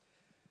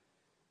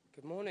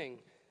Good morning.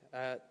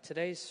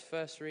 Today's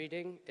first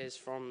reading is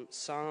from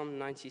Psalm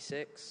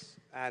 96,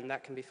 and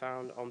that can be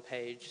found on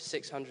page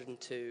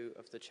 602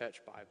 of the Church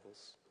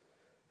Bibles.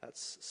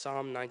 That's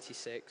Psalm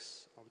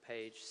 96 on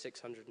page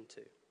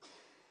 602.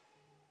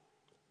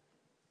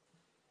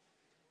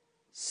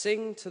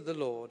 Sing to the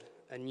Lord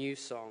a new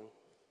song.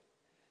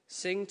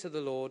 Sing to the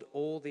Lord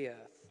all the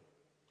earth.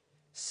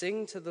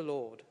 Sing to the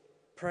Lord,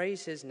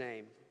 praise his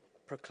name,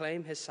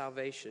 proclaim his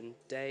salvation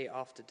day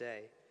after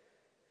day.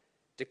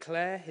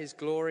 Declare his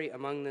glory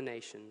among the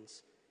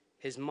nations,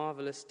 his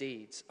marvelous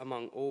deeds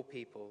among all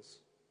peoples.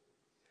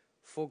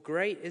 For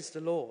great is the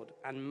Lord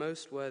and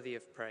most worthy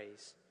of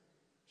praise.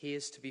 He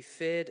is to be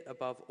feared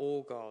above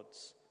all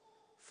gods.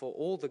 For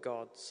all the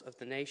gods of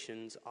the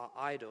nations are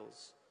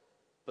idols,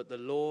 but the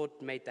Lord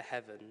made the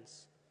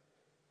heavens.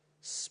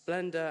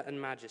 Splendor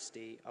and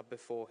majesty are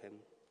before him.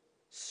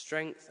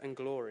 Strength and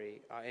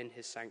glory are in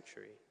his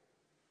sanctuary.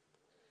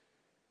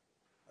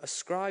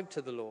 Ascribe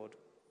to the Lord,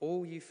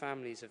 all you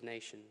families of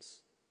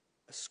nations.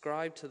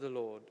 Ascribe to the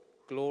Lord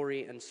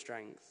glory and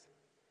strength.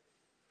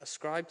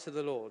 Ascribe to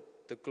the Lord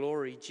the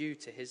glory due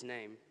to his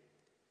name.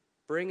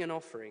 Bring an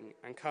offering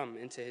and come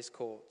into his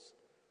courts.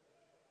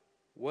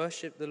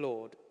 Worship the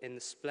Lord in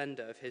the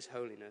splendor of his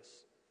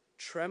holiness.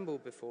 Tremble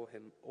before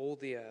him, all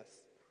the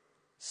earth.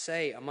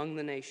 Say among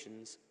the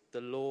nations,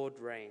 the Lord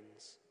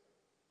reigns.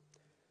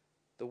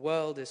 The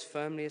world is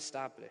firmly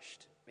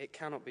established. It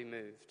cannot be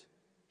moved.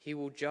 He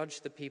will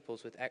judge the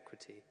peoples with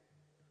equity.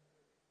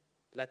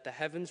 Let the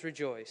heavens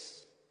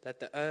rejoice,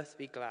 let the earth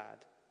be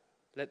glad,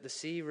 let the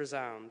sea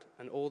resound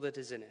and all that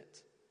is in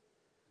it.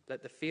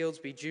 Let the fields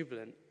be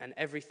jubilant and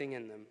everything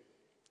in them.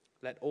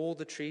 Let all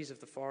the trees of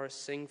the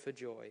forest sing for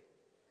joy.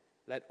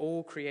 Let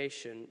all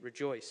creation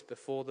rejoice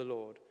before the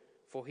Lord,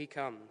 for he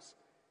comes.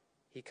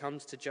 He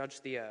comes to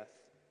judge the earth.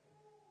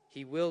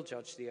 He will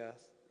judge the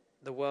earth,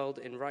 the world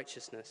in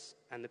righteousness,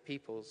 and the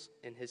peoples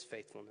in his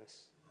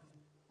faithfulness.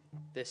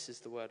 This is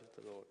the word of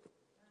the Lord.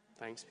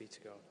 Thanks be to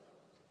God.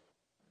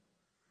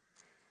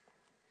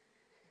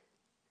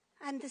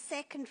 And the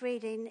second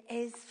reading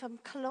is from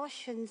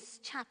Colossians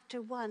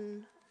chapter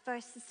 1,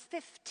 verses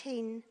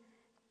 15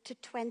 to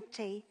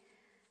 20.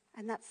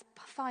 And that's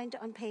found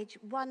on page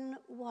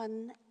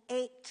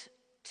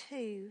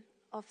 1182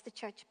 of the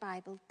Church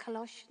Bible.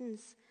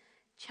 Colossians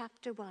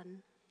chapter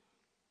 1.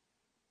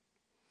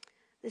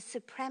 The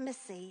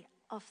supremacy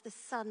of the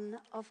Son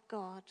of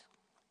God.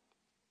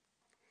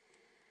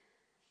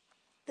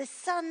 The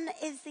Son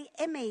is the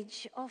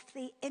image of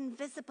the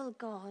invisible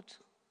God,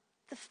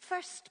 the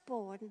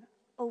firstborn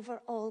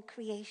over all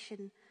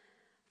creation.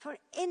 For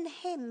in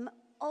him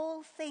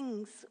all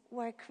things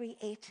were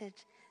created,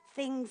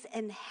 things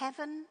in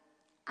heaven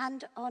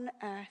and on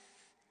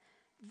earth,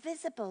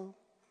 visible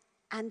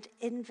and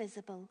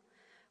invisible,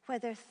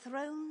 whether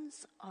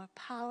thrones or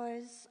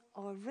powers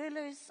or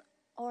rulers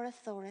or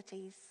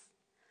authorities.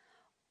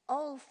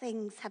 All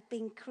things have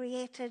been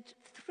created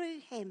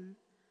through him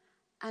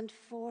and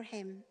for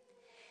him.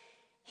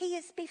 He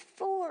is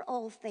before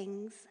all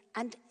things,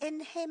 and in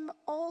him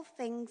all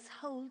things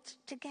hold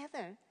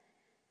together.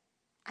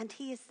 And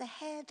he is the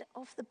head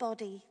of the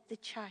body, the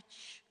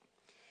church.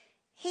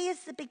 He is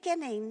the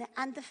beginning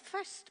and the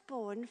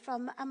firstborn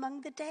from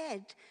among the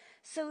dead,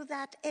 so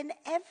that in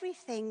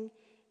everything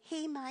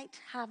he might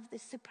have the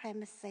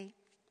supremacy.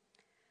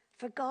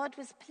 For God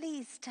was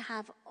pleased to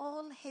have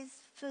all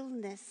his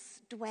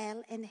fullness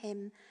dwell in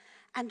him,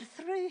 and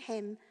through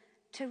him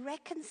to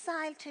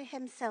reconcile to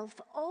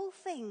himself all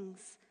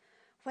things,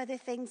 whether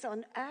things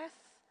on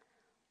earth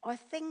or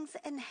things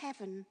in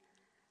heaven,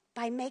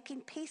 by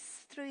making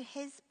peace through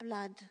his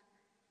blood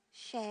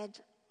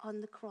shed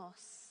on the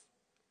cross.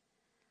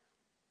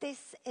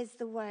 This is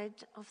the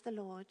word of the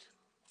Lord.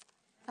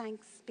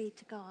 Thanks be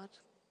to God.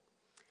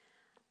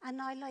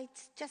 And I'd like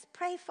to just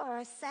pray for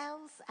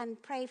ourselves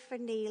and pray for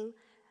Neil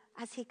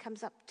as he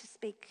comes up to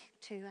speak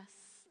to us.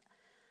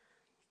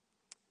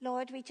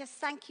 Lord, we just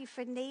thank you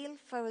for Neil,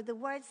 for the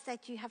words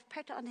that you have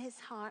put on his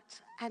heart.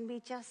 And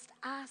we just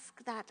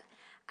ask that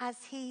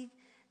as he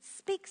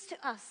speaks to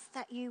us,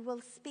 that you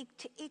will speak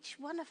to each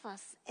one of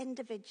us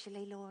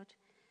individually, Lord.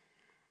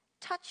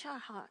 Touch our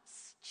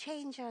hearts,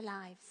 change our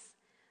lives,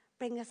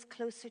 bring us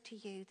closer to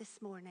you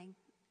this morning.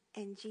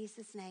 In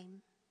Jesus'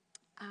 name,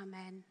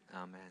 amen.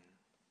 Amen.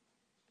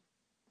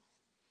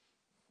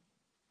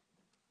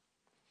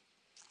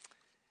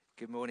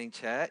 Good morning,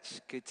 church.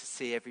 Good to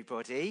see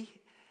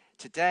everybody.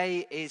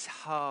 Today is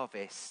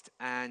harvest,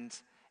 and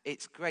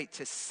it's great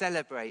to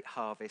celebrate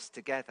harvest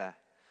together.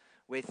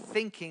 We're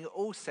thinking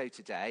also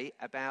today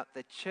about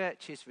the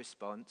church's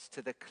response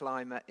to the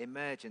climate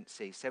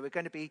emergency. So we're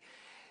going to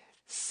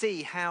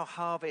see how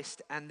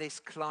harvest and this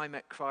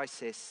climate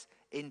crisis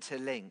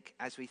interlink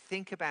as we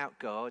think about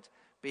God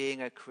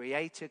being a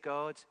creator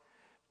God,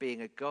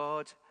 being a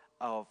God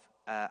of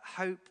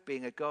hope,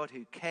 being a God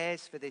who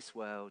cares for this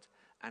world,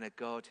 and a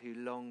God who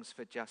longs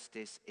for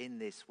justice in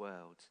this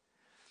world.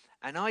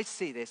 And I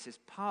see this as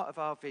part of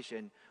our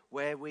vision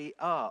where we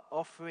are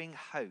offering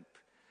hope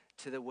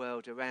to the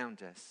world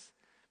around us,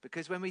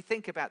 Because when we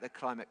think about the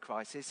climate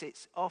crisis,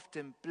 it's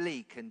often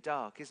bleak and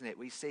dark, isn't it?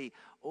 We see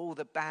all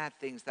the bad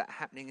things that are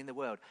happening in the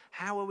world.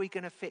 How are we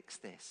going to fix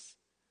this?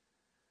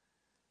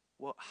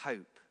 What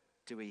hope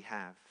do we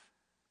have?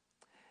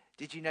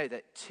 Did you know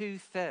that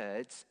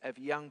 2/3 of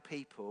young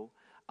people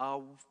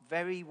are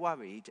very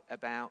worried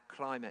about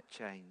climate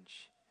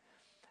change?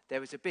 There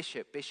was a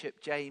bishop,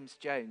 Bishop James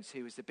Jones,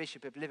 who was the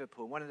Bishop of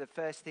Liverpool. One of the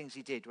first things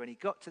he did when he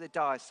got to the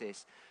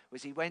diocese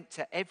was he went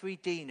to every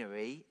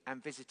deanery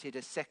and visited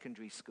a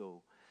secondary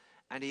school.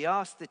 And he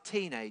asked the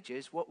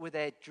teenagers what were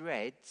their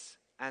dreads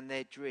and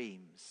their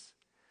dreams.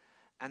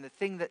 And the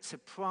thing that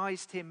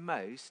surprised him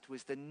most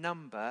was the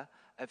number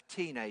of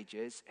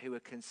teenagers who were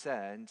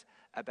concerned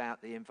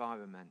about the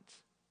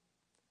environment.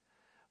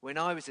 When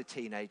I was a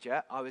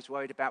teenager, I was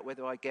worried about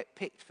whether I'd get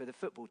picked for the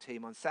football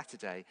team on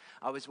Saturday.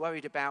 I was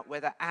worried about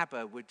whether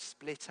ABBA would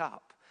split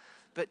up.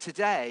 But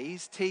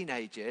today's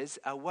teenagers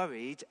are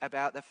worried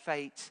about the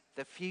fate,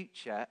 the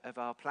future of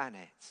our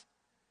planet.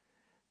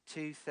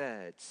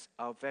 2/3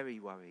 are very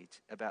worried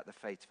about the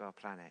fate of our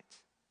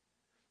planet.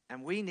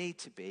 And we need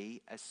to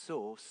be a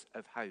source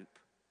of hope.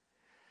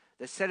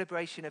 The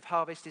celebration of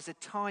harvest is a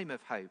time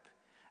of hope,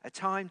 a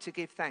time to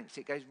give thanks.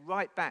 It goes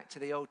right back to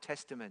the Old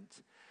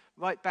Testament,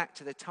 right back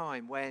to the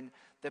time when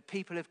the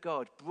people of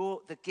God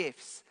brought the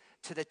gifts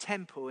to the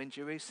temple in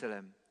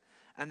Jerusalem.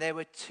 And there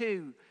were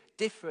 2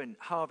 different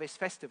harvest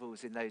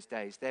festivals in those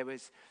days. There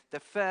was the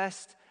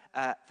first,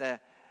 the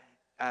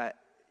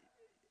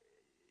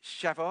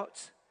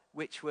Shavuot,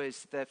 which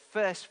was the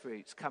first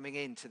fruits coming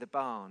into the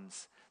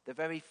barns, the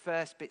very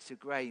first bits of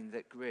grain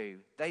that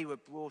grew. They were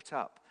brought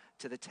up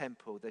to the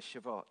temple, the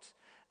Shavuot.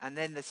 And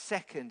then the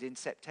second in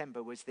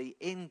September was the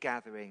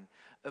ingathering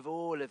of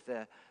all of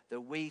the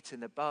wheat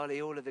and the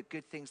barley, all of the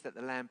good things that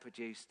the land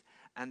produced.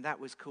 And that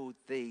was called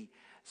the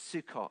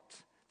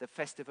Sukkot, the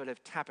Festival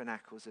of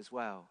Tabernacles as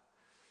well.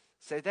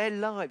 So their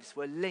lives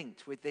were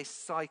linked with this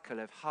cycle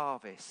of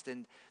harvest,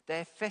 and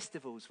their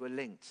festivals were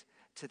linked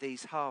to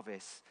these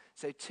harvests.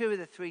 So 2 of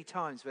the 3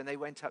 times when they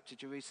went up to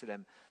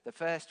Jerusalem, the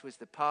first was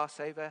the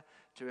Passover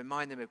to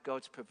remind them of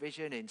God's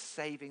provision in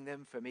saving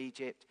them from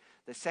Egypt.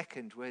 The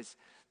second was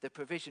the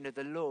provision of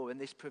the law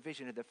and this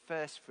provision of the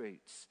first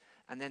fruits.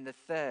 And then the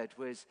third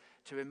was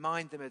to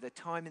remind them of the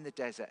time in the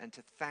desert and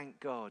to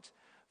thank God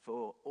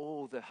for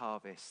all the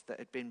harvest that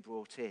had been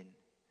brought in.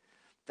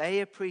 They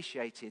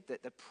appreciated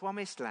that the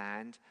promised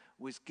land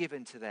was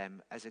given to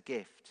them as a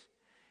gift,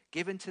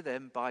 given to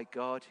them by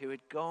God who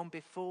had gone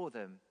before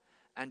them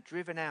and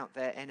driven out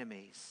their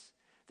enemies.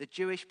 The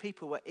Jewish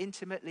people were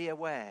intimately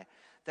aware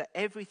that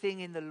everything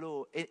in the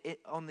law,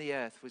 on the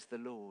earth was the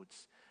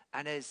Lord's.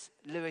 And as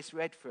Lewis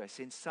read for us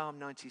in Psalm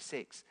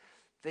 96,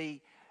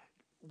 the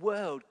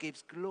world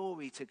gives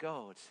glory to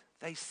God.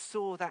 They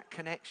saw that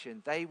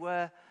connection. They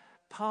were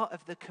part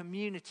of the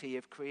community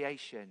of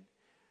creation.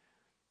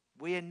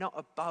 We are not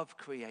above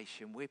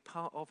creation. We're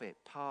part of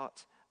it,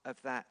 part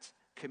of that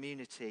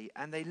community.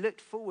 And they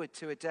looked forward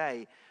to a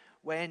day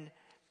when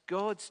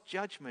God's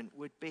judgment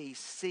would be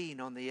seen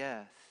on the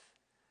earth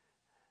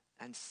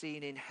and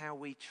seen in how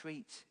we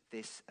treat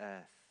this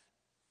earth.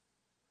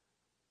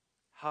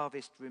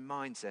 Harvest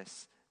reminds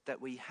us that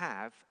we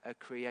have a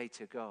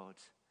creator God,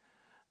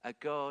 a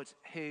God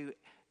who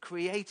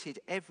created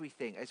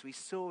everything, as we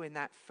saw in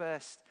that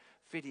first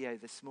video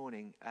this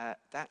morning,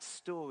 that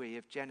story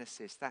of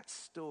Genesis, that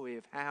story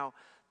of how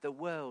the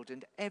world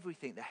and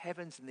everything, the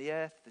heavens and the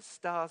earth, the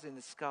stars in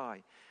the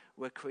sky,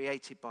 were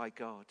created by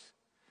God.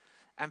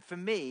 And for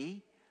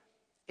me,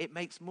 it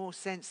makes more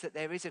sense that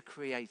there is a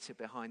creator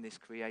behind this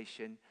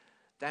creation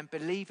than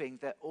believing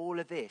that all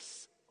of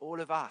this, all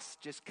of us,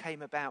 just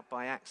came about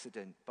by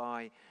accident,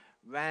 by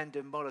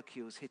random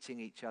molecules hitting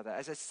each other.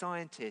 As a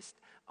scientist,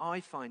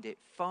 I find it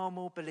far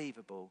more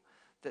believable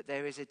that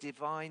there is a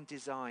divine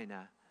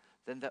designer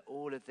than that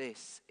all of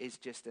this is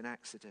just an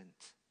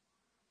accident.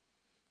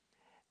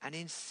 And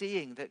in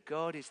seeing that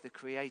God is the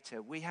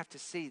creator, we have to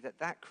see that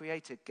that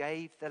creator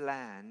gave the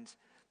land,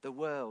 the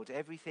world,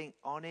 everything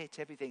on it,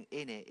 everything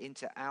in it,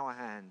 into our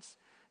hands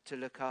to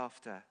look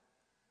after.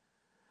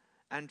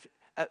 And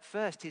at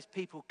first, his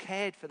people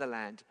cared for the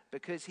land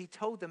because he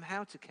told them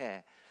how to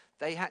care.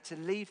 They had to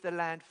leave the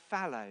land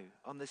fallow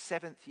on the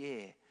 7th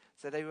year.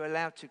 So they were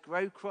allowed to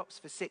grow crops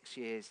for 6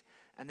 years,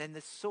 and then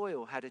the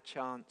soil had a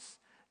chance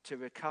to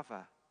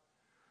recover.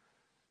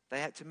 They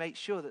had to make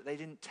sure that they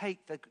didn't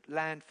take the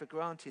land for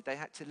granted. They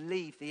had to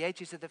leave the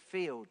edges of the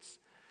fields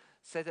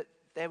so that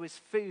there was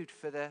food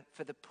for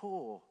the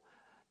poor.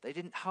 They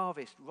didn't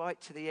harvest right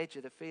to the edge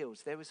of the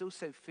fields. There was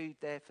also food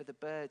there for the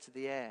birds of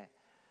the air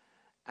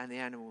and the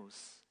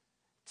animals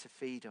to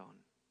feed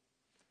on.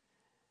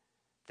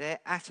 Their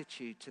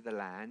attitude to the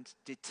land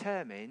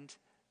determined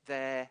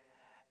their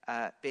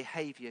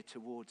behavior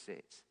towards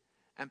it.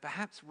 And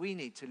perhaps we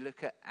need to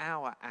look at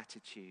our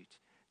attitude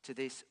to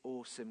this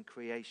awesome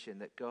creation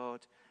that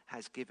God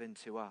has given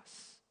to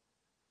us.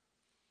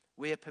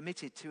 We are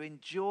permitted to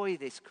enjoy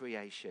this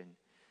creation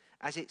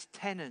as its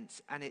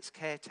tenants and its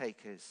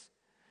caretakers,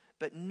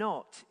 but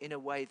not in a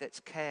way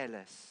that's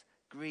careless,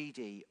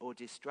 greedy, or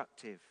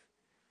destructive.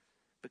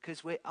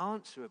 because we're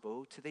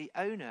answerable to the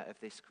owner of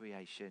this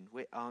creation.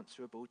 We're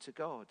answerable to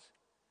God.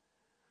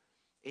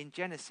 In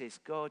Genesis,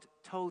 God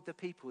told the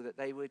people that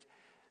they would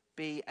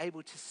be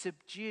able to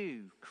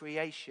subdue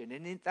creation.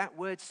 And that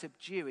word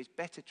subdue is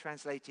better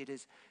translated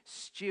as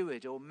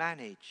steward or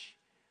manage.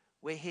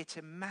 We're here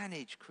to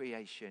manage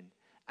creation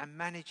and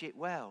manage it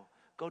well.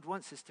 God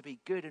wants us to be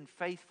good and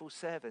faithful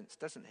servants,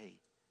 doesn't he?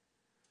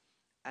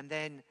 And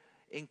then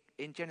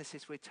in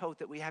Genesis, we're told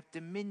that we have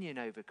dominion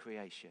over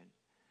creation.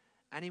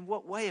 And in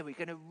what way are we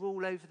going to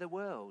rule over the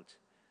world?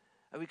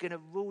 Are we going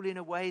to rule in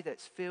a way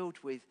that's filled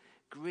with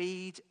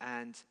greed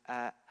and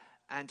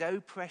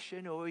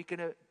oppression, or are we going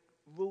to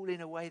rule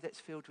in a way that's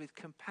filled with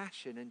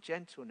compassion and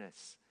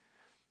gentleness,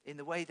 in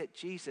the way that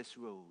Jesus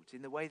ruled,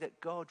 in the way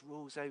that God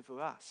rules over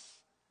us?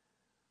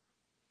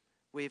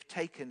 We have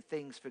taken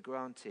things for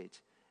granted.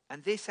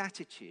 And this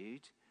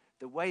attitude,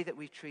 the way that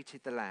we've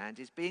treated the land,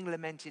 is being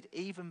lamented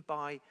even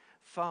by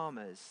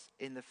farmers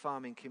in the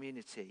farming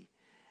community.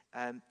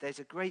 There's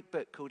a great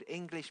book called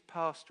English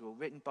Pastoral,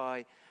 written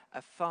by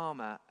a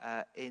farmer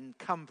in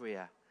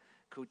Cumbria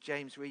called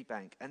James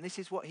Rebank. And this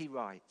is what he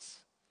writes.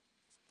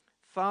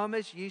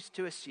 Farmers used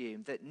to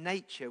assume that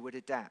nature would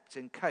adapt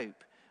and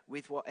cope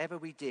with whatever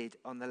we did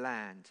on the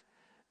land.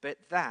 But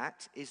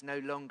that is no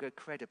longer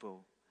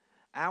credible.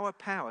 Our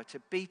power to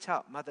beat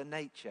up Mother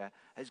Nature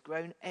has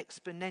grown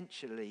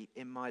exponentially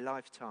in my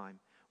lifetime,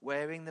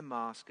 wearing the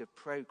mask of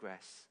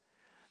progress.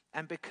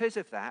 And because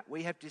of that,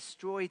 we have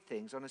destroyed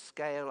things on a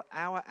scale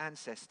our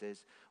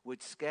ancestors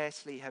would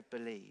scarcely have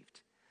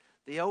believed.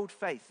 The old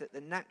faith that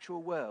the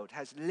natural world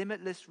has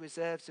limitless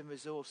reserves and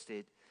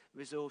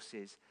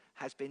resources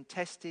has been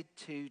tested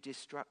to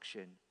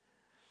destruction.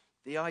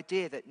 The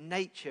idea that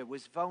nature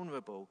was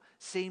vulnerable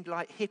seemed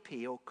like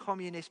hippie or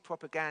communist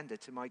propaganda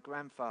to my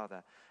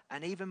grandfather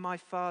and even my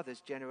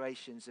father's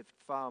generations of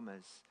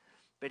farmers.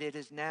 But it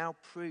has now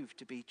proved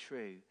to be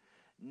true.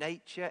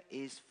 Nature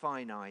is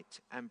finite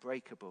and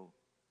breakable.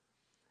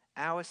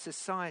 Our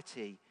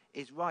society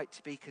is right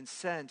to be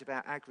concerned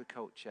about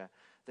agriculture.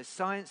 The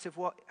science of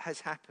what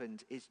has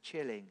happened is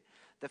chilling.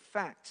 The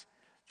fact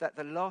that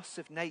the loss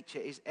of nature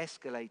is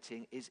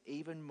escalating is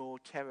even more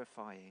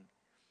terrifying.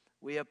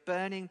 We are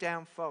burning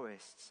down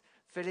forests,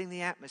 filling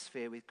the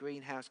atmosphere with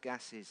greenhouse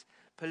gases,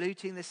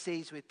 polluting the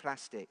seas with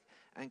plastic,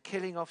 and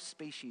killing off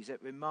species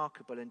at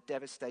remarkable and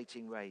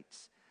devastating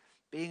rates.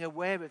 Being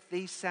aware of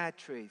these sad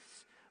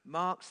truths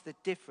marks the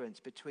difference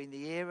between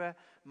the era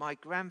my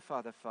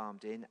grandfather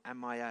farmed in and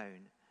my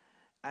own.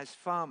 As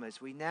farmers,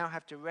 we now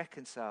have to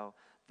reconcile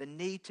the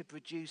need to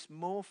produce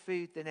more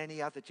food than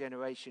any other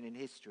generation in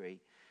history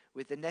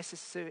with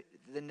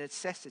the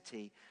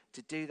necessity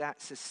to do that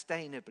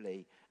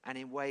sustainably and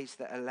in ways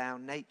that allow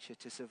nature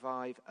to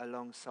survive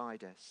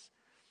alongside us.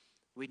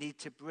 We need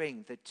to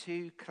bring the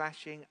two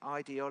clashing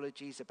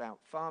ideologies about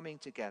farming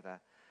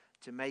together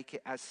to make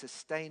it as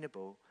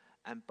sustainable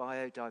and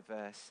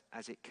biodiverse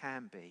as it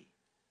can be.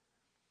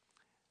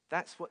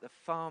 That's what the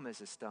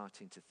farmers are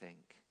starting to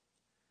think.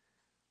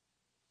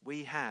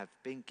 We have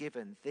been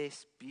given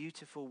this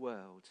beautiful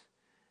world,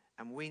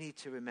 and we need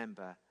to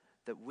remember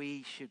that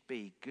we should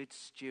be good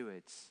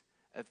stewards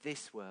of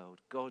this world,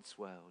 God's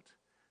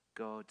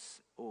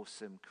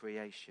awesome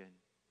creation.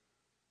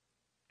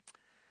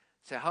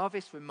 So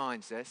Harvest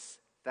reminds us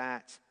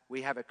that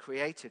we have a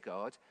creator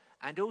God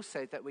and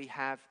also that we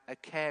have a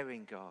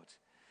caring God.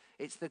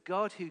 It's the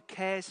God who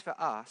cares for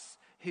us,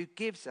 who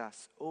gives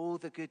us all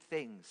the good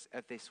things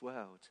of this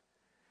world.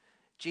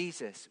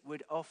 Jesus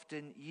would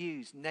often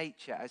use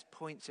nature as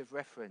points of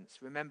reference.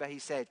 Remember, he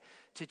said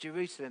to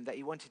Jerusalem that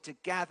he wanted to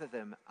gather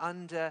them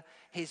under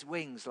his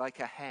wings like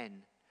a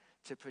hen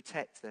to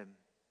protect them.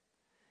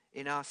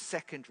 In our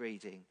second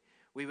reading,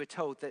 we were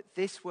told that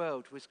this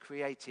world was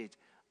created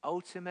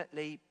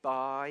ultimately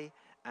by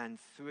and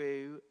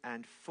through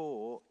and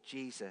for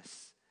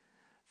Jesus.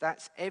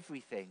 That's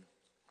everything.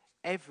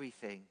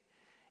 Everything.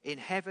 In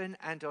heaven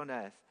and on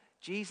earth.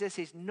 Jesus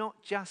is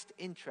not just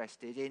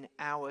interested in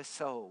our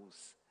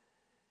souls.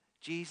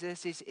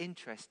 Jesus is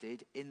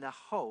interested in the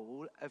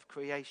whole of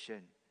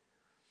creation.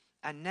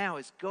 And now,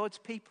 as God's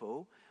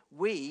people,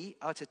 we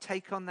are to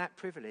take on that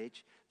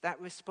privilege,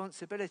 that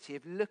responsibility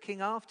of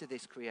looking after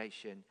this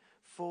creation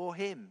for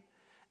him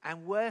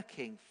and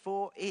working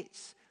for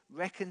its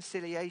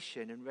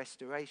reconciliation and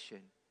restoration.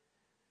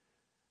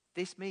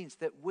 This means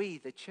that we,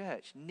 the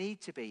church,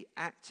 need to be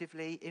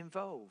actively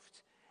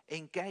involved,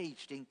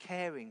 engaged in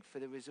caring for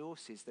the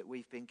resources that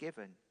we've been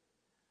given.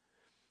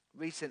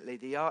 Recently,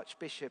 the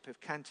Archbishop of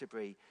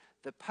Canterbury,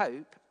 the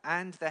Pope,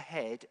 and the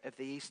head of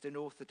the Eastern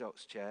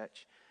Orthodox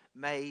Church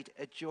made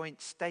a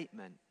joint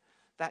statement.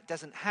 That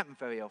doesn't happen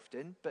very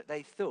often, but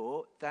they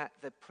thought that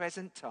the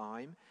present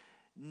time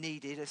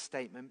needed a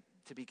statement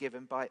to be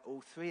given by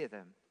all three of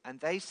them. And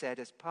they said,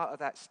 as part of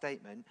that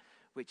statement,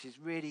 which is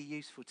really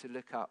useful to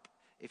look up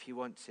if you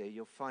want to,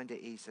 you'll find it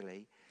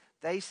easily.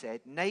 They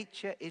said,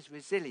 nature is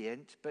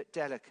resilient but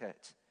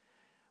delicate.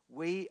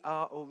 We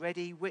are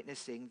already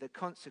witnessing the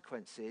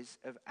consequences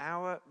of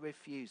our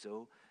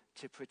refusal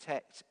to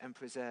protect and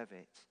preserve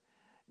it.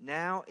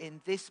 Now,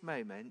 in this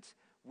moment,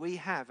 we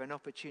have an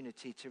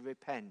opportunity to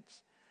repent,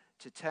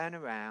 to turn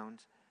around,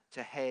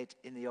 to head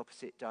in the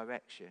opposite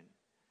direction.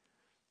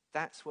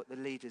 That's what the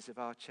leaders of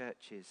our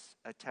churches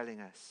are telling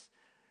us,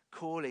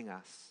 calling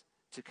us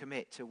to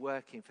commit to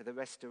working for the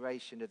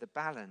restoration of the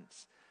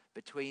balance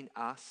between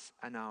us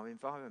and our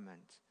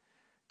environment,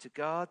 to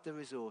guard the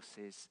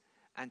resources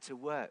and to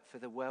work for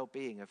the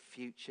well-being of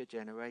future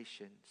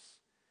generations.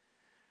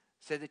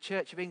 So the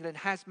Church of England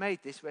has made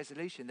this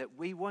resolution that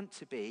we want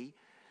to be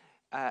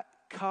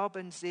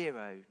carbon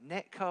zero,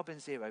 net carbon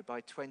zero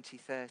by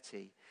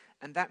 2030.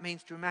 And that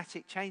means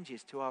dramatic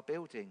changes to our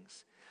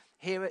buildings.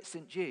 Here at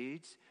St.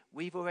 Jude's,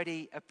 we've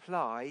already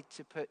applied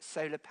to put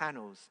solar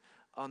panels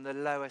on the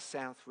lower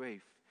south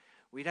roof.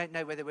 We don't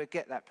know whether we'll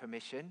get that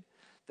permission.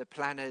 The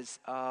planners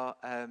are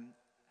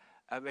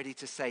ready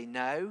to say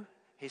no.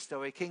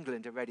 Historic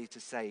England are ready to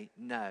say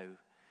no.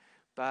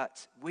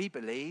 But we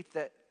believe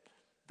that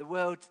the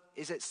world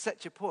is at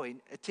such a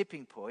point, a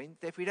tipping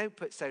point, that if we don't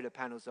put solar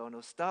panels on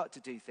or start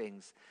to do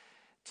things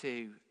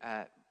to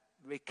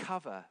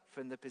recover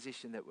from the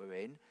position that we're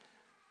in,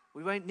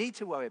 we won't need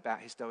to worry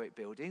about historic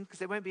buildings because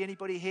there won't be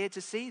anybody here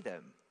to see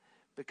them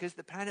because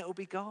the planet will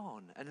be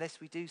gone unless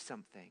we do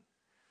something.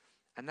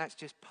 And that's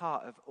just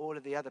part of all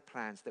of the other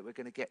plans that we're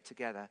going to get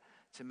together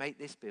to make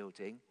this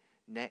building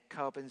net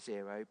carbon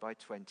zero by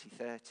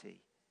 2030.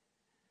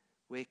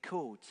 We're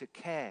called to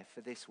care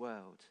for this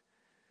world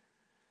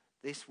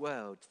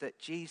that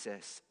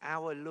Jesus,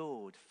 our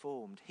Lord,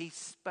 formed. He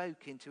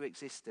spoke into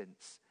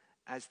existence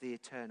as the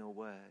eternal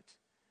Word.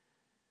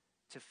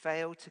 To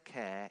fail to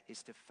care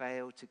is to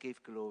fail to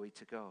give glory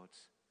to God.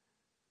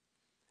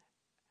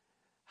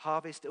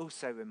 Harvest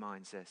also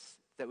reminds us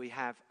that we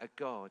have a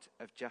God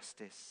of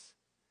justice.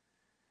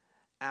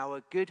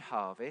 Our good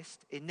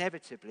harvest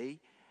inevitably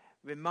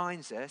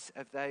reminds us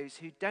of those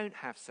who don't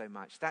have so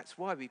much. That's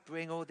why we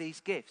bring all these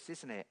gifts,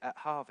 isn't it, at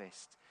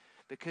harvest?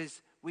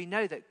 Because we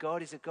know that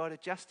God is a God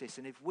of justice,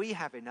 and if we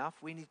have enough,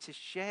 we need to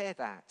share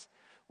that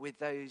with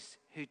those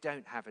who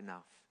don't have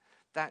enough.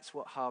 That's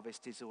what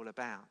harvest is all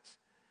about.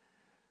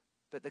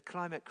 But the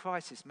climate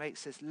crisis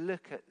makes us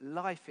look at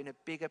life in a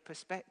bigger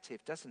perspective,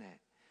 doesn't it?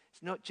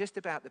 It's not just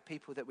about the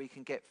people that we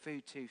can get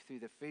food to through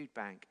the food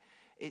bank.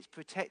 It's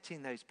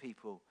protecting those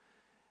people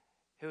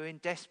who are in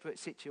desperate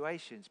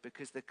situations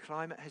because the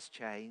climate has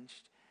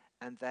changed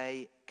and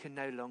they can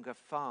no longer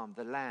farm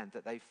the land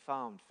that they've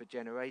farmed for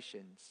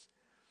generations.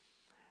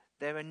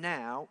 There are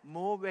now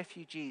more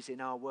refugees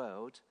in our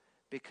world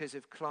because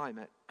of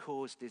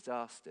climate-caused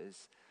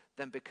disasters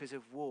than because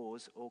of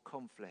wars or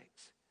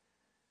conflict.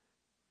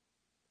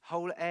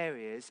 Whole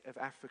areas of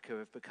Africa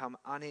have become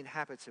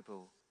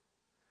uninhabitable.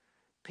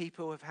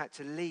 People have had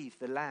to leave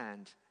the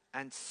land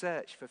and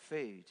search for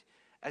food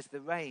as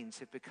the rains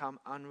have become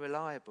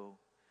unreliable.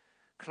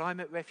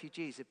 Climate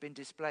refugees have been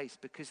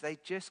displaced because they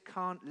just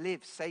can't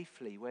live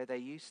safely where they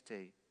used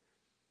to.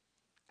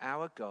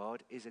 Our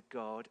God is a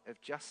God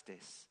of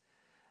justice.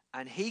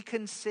 And he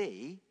can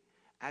see,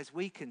 as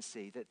we can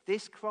see, that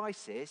this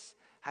crisis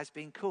has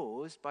been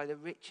caused by the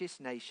richest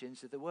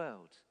nations of the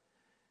world.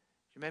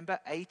 Remember,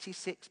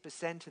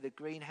 86% of the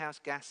greenhouse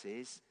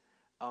gases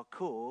are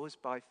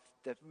caused by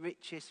the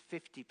richest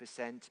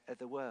 50% of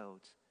the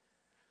world.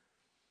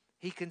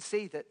 He can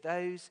see that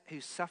those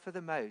who suffer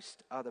the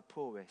most are the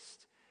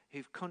poorest,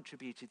 who've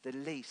contributed the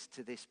least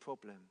to this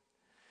problem.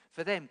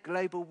 For them,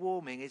 global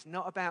warming is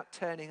not about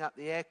turning up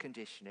the air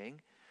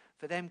conditioning.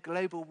 For them,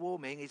 global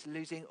warming is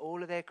losing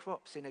all of their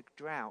crops in a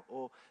drought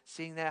or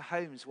seeing their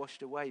homes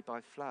washed away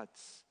by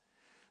floods.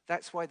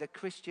 That's why the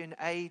Christian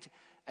aid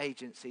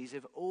agencies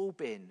have all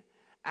been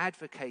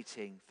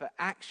advocating for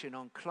action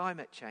on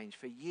climate change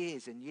for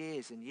years and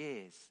years and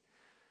years.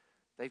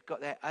 They've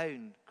got their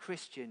own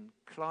Christian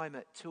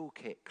climate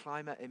toolkit,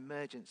 climate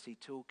emergency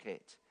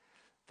toolkit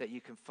that you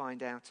can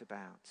find out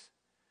about.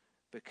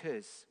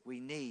 Because we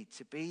need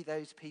to be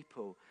those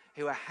people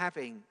who are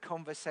having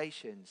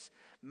conversations,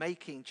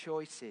 making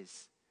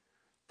choices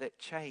that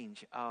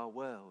change our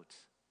world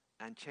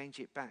and change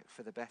it back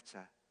for the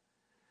better.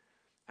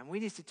 And we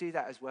need to do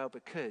that as well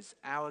because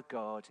our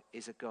God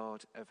is a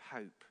God of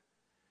hope.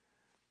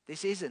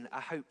 This isn't a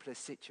hopeless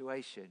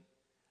situation.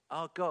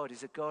 Our God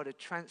is a God of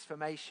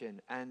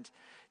transformation and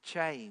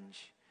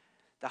change.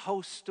 The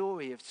whole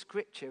story of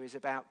Scripture is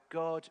about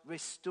God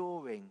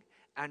restoring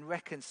and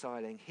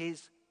reconciling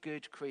his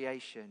good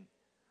creation.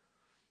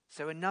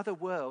 So another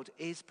world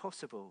is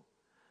possible.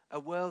 A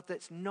world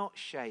that's not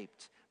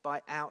shaped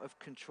by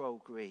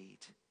out-of-control greed.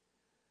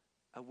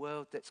 A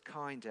world that's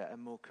kinder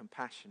and more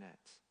compassionate.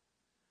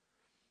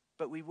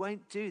 But we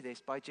won't do this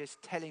by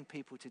just telling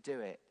people to do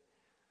it.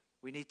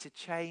 We need to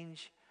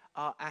change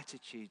our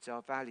attitudes,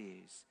 our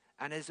values.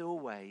 And as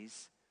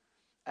always,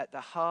 at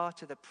the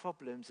heart of the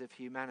problems of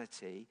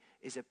humanity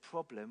is a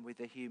problem with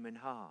the human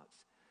heart.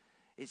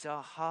 It's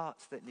our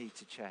hearts that need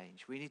to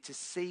change. We need to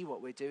see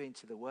what we're doing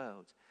to the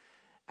world.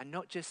 And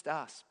not just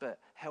us, but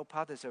help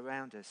others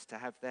around us to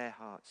have their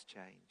hearts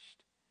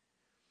changed.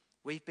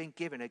 We've been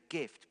given a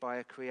gift by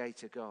a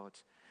creator God.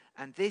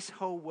 And this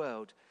whole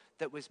world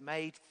that was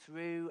made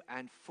through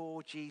and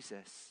for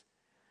Jesus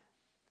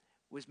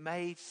was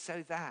made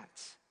so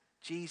that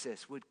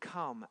Jesus would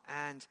come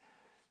and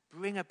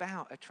bring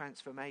about a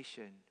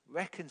transformation,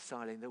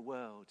 reconciling the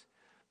world,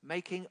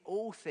 making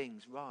all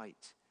things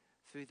right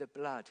through the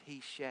blood he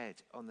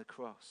shed on the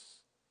cross.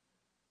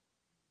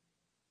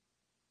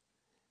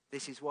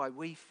 This is why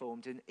we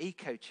formed an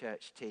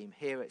eco-church team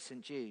here at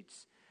St.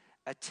 Jude's,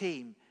 a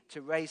team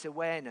to raise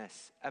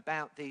awareness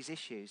about these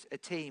issues, a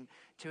team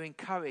to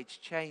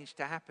encourage change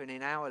to happen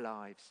in our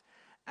lives,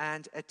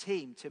 and a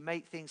team to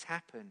make things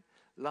happen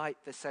like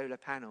the solar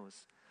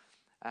panels.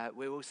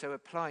 We're also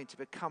applying to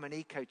become an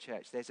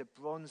eco-church. There's a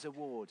bronze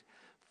award.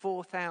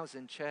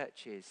 4,000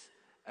 churches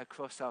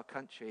across our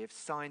country have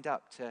signed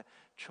up to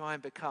try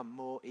and become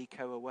more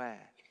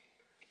eco-aware.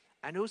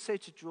 And also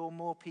to draw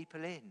more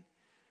people in.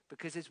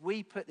 Because as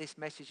we put this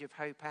message of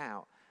hope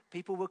out,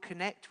 people will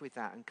connect with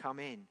that and come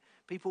in.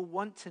 People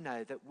want to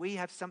know that we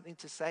have something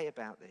to say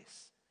about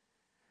this.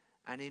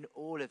 And in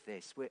all of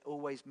this, we're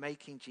always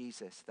making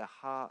Jesus the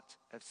heart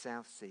of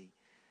Southsea,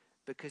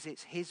 because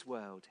it's his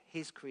world,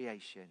 his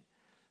creation,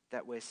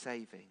 that we're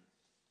saving.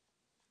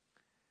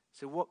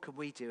 So what can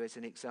we do as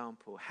an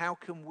example? How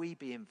can we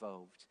be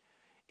involved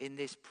in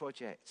this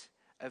project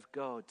of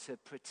God to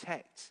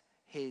protect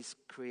his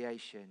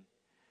creation?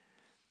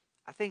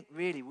 I think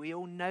really we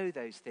all know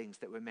those things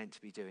that we're meant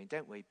to be doing,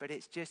 don't we? But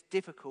it's just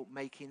difficult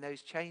making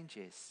those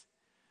changes.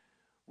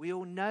 We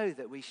all know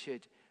that we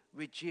should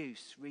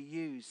reduce,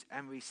 reuse,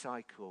 and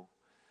recycle.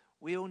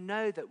 We all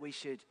know that we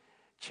should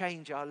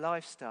change our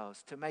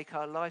lifestyles to make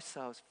our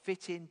lifestyles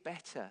fit in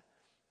better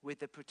with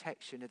the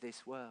protection of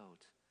this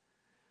world.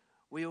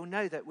 We all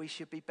know that we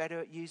should be better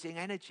at using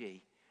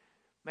energy.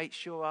 Make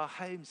sure our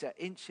homes are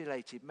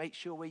insulated. Make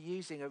sure we're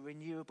using a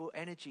renewable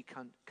energy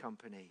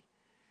company.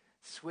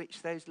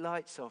 Switch those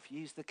lights off.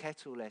 Use the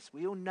kettle less.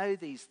 We all know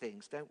these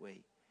things, don't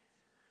we?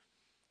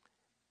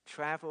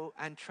 Travel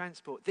and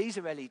transport. These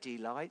are LED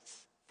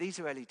lights. These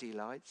are LED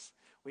lights.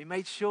 We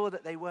made sure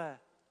that they were.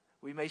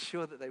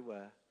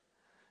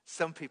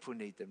 Some people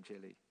need them,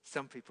 Jilly.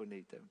 Some people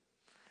need them.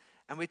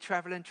 And with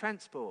travel and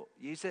transport,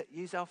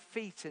 use our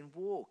feet and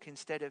walk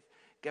instead of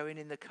going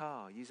in the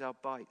car. Use our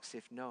bikes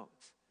if not.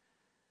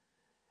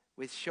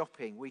 With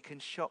shopping, we can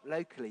shop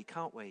locally,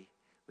 can't we?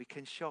 We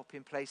can shop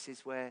in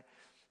places where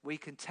we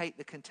can take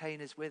the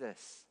containers with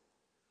us.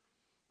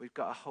 We've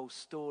got a whole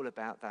stall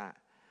about that.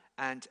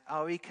 And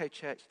our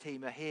eco-church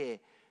team are here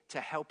to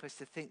help us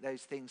to think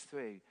those things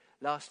through.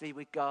 Lastly,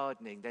 with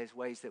gardening, there's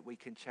ways that we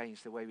can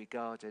change the way we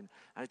garden.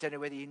 And I don't know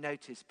whether you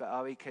noticed, but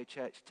our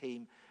eco-church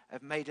team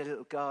have made a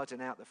little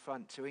garden out the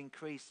front to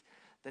increase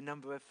the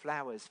number of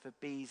flowers for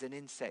bees and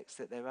insects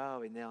that there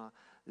are in our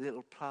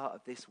little part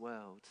of this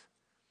world.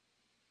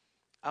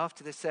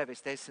 After the service,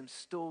 there's some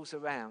stalls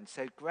around.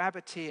 So grab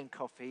a tea and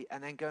coffee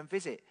and then go and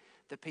visit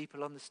the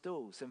people on the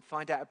stalls and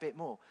find out a bit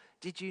more.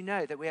 Did you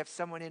know that we have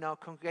someone in our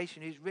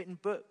congregation who's written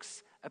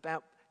books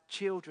about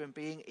children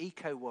being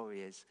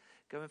eco-warriors?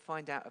 Go and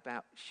find out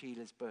about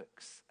Sheila's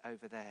books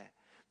over there.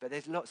 But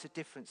there's lots of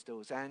different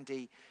stalls.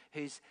 Andy,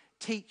 who's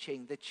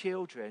teaching the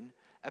children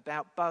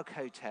about bug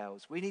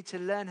hotels. We need to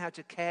learn how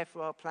to care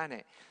for our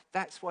planet.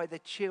 That's why the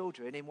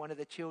children in one of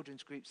the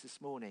children's groups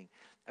this morning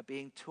are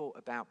being taught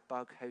about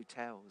bug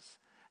hotels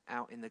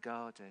out in the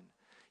garden.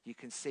 You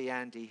can see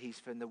Andy, he's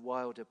from the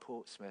Wilder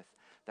Portsmouth,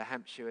 the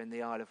Hampshire and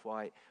the Isle of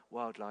Wight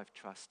Wildlife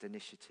Trust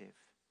initiative.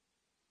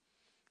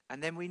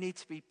 And then we need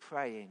to be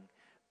praying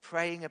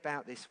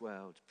about this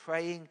world,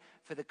 praying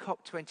for the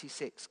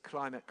COP26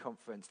 climate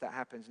conference that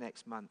happens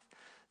next month,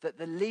 that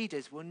the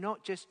leaders will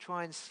not just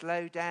try and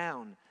slow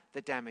down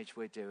the damage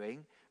we're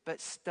doing,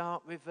 but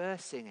start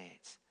reversing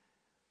it.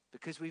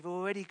 Because we've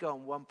already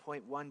gone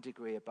 1.1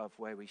 degree above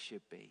where we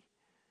should be.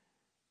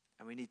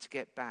 And we need to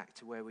get back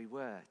to where we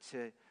were,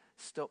 to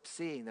stop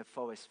seeing the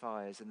forest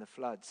fires and the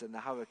floods and the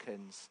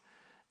hurricanes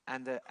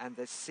and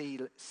the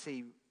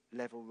sea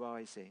level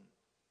rising.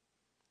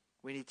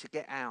 We need to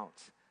get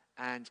out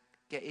and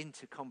get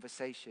into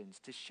conversations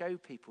to show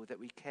people that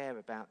we care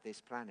about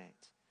this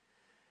planet.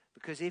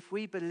 Because if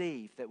we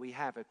believe that we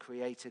have a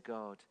creator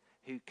God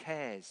who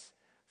cares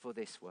for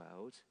this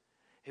world,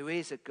 who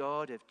is a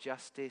God of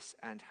justice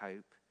and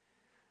hope,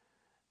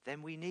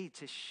 then we need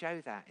to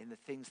show that in the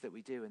things that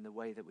we do and the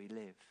way that we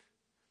live.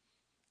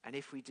 And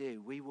if we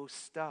do, we will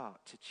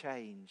start to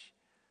change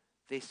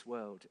this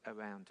world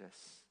around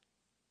us.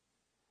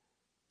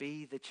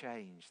 Be the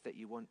change that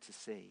you want to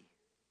see.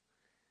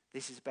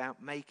 This is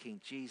about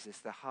making Jesus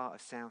the heart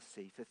of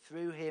Southsea. For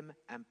through him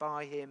and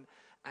by him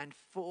and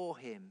for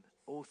him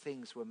all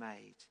things were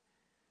made.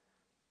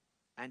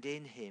 And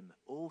in him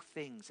all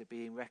things are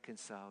being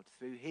reconciled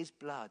through his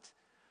blood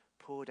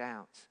poured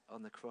out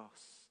on the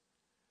cross.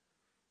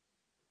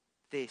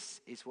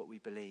 This is what we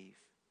believe.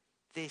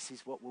 This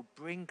is what will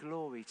bring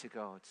glory to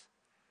God.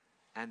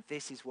 And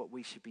this is what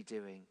we should be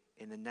doing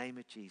in the name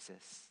of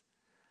Jesus.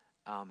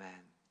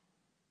 Amen.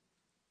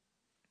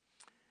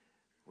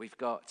 We've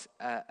got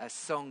a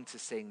song to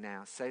sing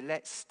now. So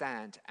let's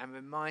stand and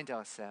remind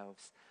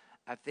ourselves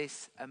of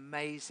this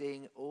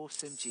amazing,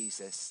 awesome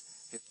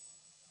Jesus who